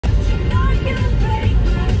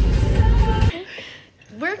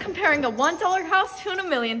comparing a $1 house to a $1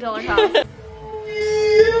 million house.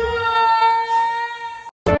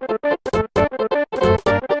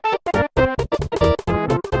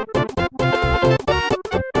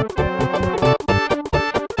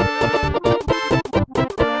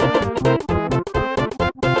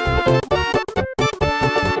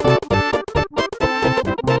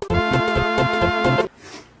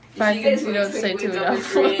 You guys you don't say to me.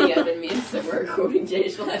 Yeah, then me and Sim were quoting Jay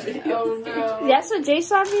Schlatt videos. Oh no. That's a Jay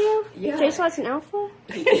Schlatt video? Yeah. Jay Schlatt's an alpha?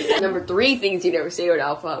 Number 3 things you never say to an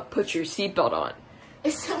alpha: put your seatbelt on.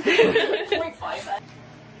 It's so 0.5.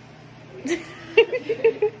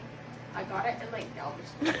 I got it in like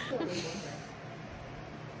Galveston.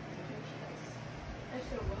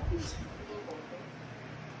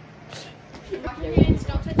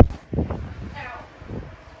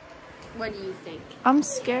 What do you think? I'm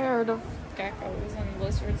scared of geckos and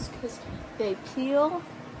lizards because they peel,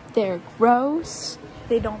 they're gross,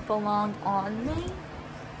 they don't belong on me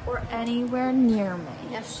or anywhere near me.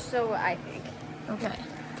 That's so what I think. Okay.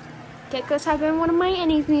 Geckos have been one of my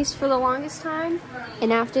enemies for the longest time,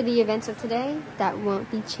 and after the events of today, that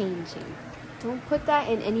won't be changing. Don't put that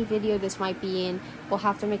in any video this might be in. We'll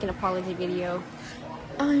have to make an apology video.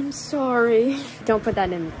 I'm sorry. Don't put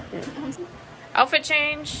that in. Outfit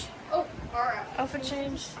change. Oh, alright. Outfit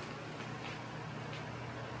change.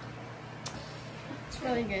 It's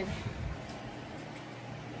really good.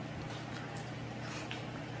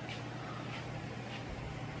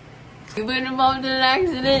 You've been involved in an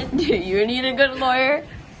accident. You need a good lawyer.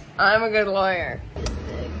 I'm a good lawyer.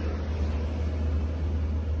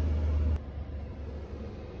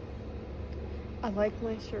 I like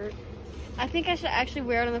my shirt. I think I should actually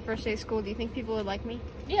wear it on the first day of school. Do you think people would like me?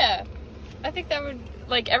 Yeah. I think that would,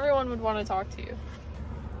 like, everyone would want to talk to you.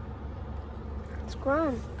 It's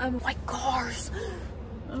grown. I like cars.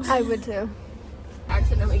 I would too.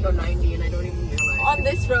 Accidentally go 90 and I don't even realize. On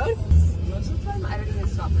this road? Most of the time, I don't even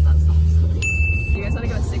stop at that stop sign. You guys want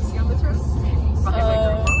to go 60 on this road?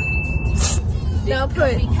 Now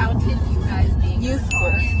put we counted you guys being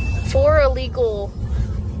youthful. 4 illegal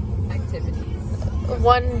activities.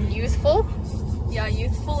 1 youthful. Yeah,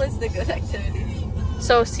 youthful is the good activity.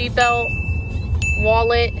 So seatbelt,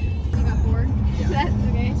 wallet. You got bored? Yeah. That's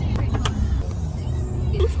okay.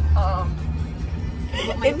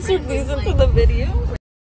 Insert these into the video.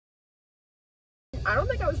 I don't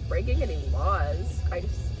think I was breaking any laws. I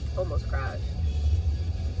just almost crashed.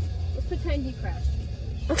 Let's pretend you crashed.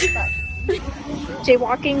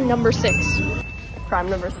 Jaywalking number 6. Crime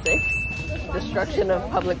number 6, destruction of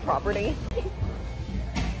public property.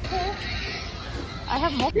 I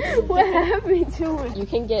have multiple. What happened to it? You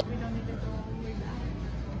can get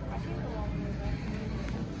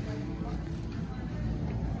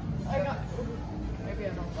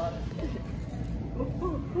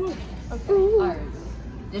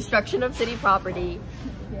destruction of city property.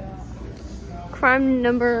 Crime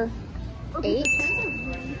number 8.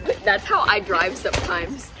 That's how I drive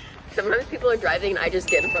sometimes. Sometimes people are driving and I just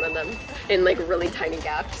get in front of them in like really tiny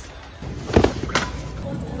gaps.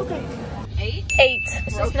 Okay. 8.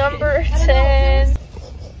 This is number 10.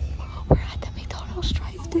 We're at the McDonald's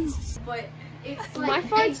drive-thru. But it's like my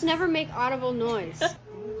farts never make audible noise.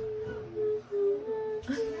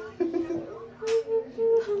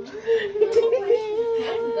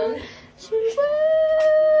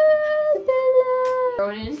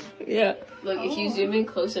 Ronan? Yeah. Look, if you zoom in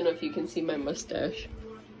close enough, you can see my mustache.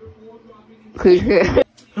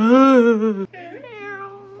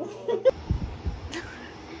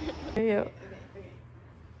 Yeah.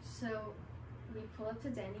 So we pull up to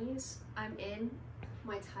Denny's. I'm in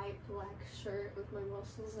my tight black shirt with my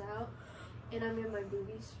muscles out, and I'm in my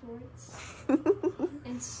booby shorts.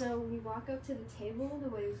 And so we walk up to the table. The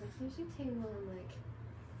waiter's like, "Here's your table." I'm like,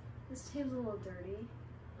 "This table's a little dirty.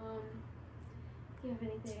 Do you have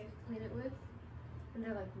anything I can clean it with?" And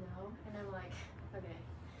they're like, "No." And I'm like, "Okay."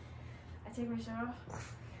 I take my shirt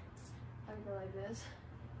off. I go like this.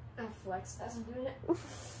 I flex as I'm doing it.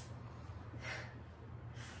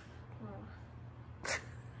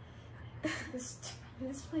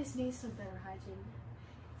 This place needs some better hygiene.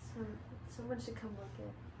 Someone should come look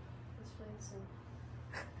at this place and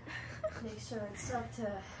make sure it's up to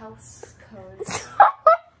health codes.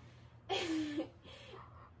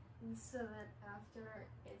 And so that after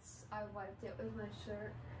I wiped it with my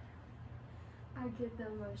shirt, I give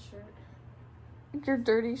them my shirt. Your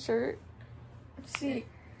dirty shirt. See,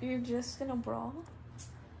 you're just in a bra?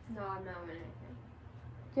 No, I'm not in anything.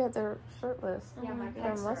 Yeah, they're shirtless. Yeah, my They're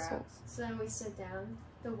pants are out. muscles. So then we sit down.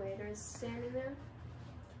 The waiter's standing there,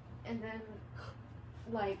 and then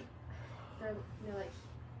like they're like,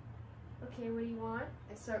 okay, what do you want?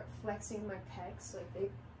 I start flexing my pecs, like they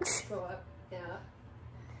go up, yeah.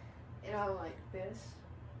 And I'm like this.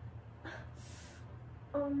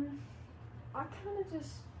 I kind of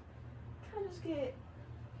just get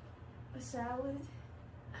a salad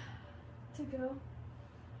to go,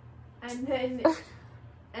 and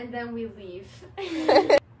then we leave.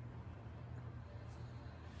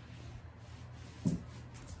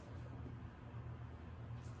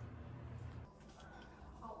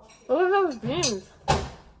 Look at those beans.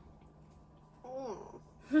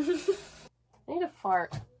 I need a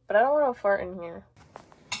fart, but I don't want to fart in here.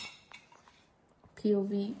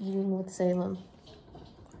 POV eating with Salem.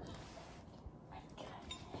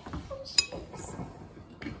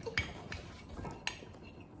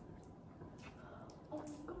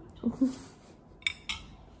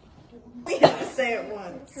 We have to say it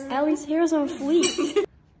once. Allie's hair's on fleek.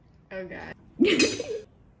 Oh god.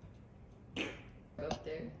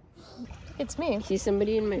 It's me. He's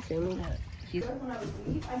somebody in my family that he's.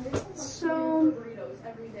 So,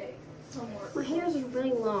 my hair is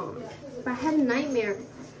really long, but I had a nightmare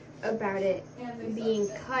about it being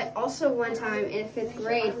cut. Also, one time in 5th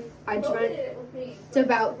grade, I dreamt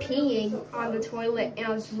about peeing on the toilet, and it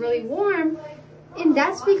was really warm, and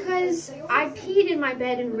that's because I peed in my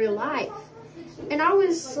bed in real life, and I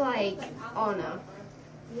was like, oh no.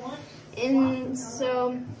 And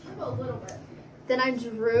so then I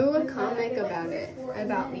drew a comic about it,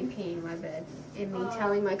 about me peeing in my bed, and me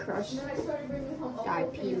telling my crush that I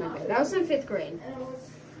peed in my bed. That was in 5th grade.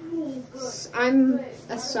 I'm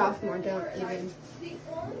a sophomore, don't even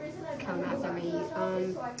come after me.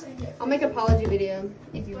 I'll make an apology video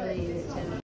if you really need it to.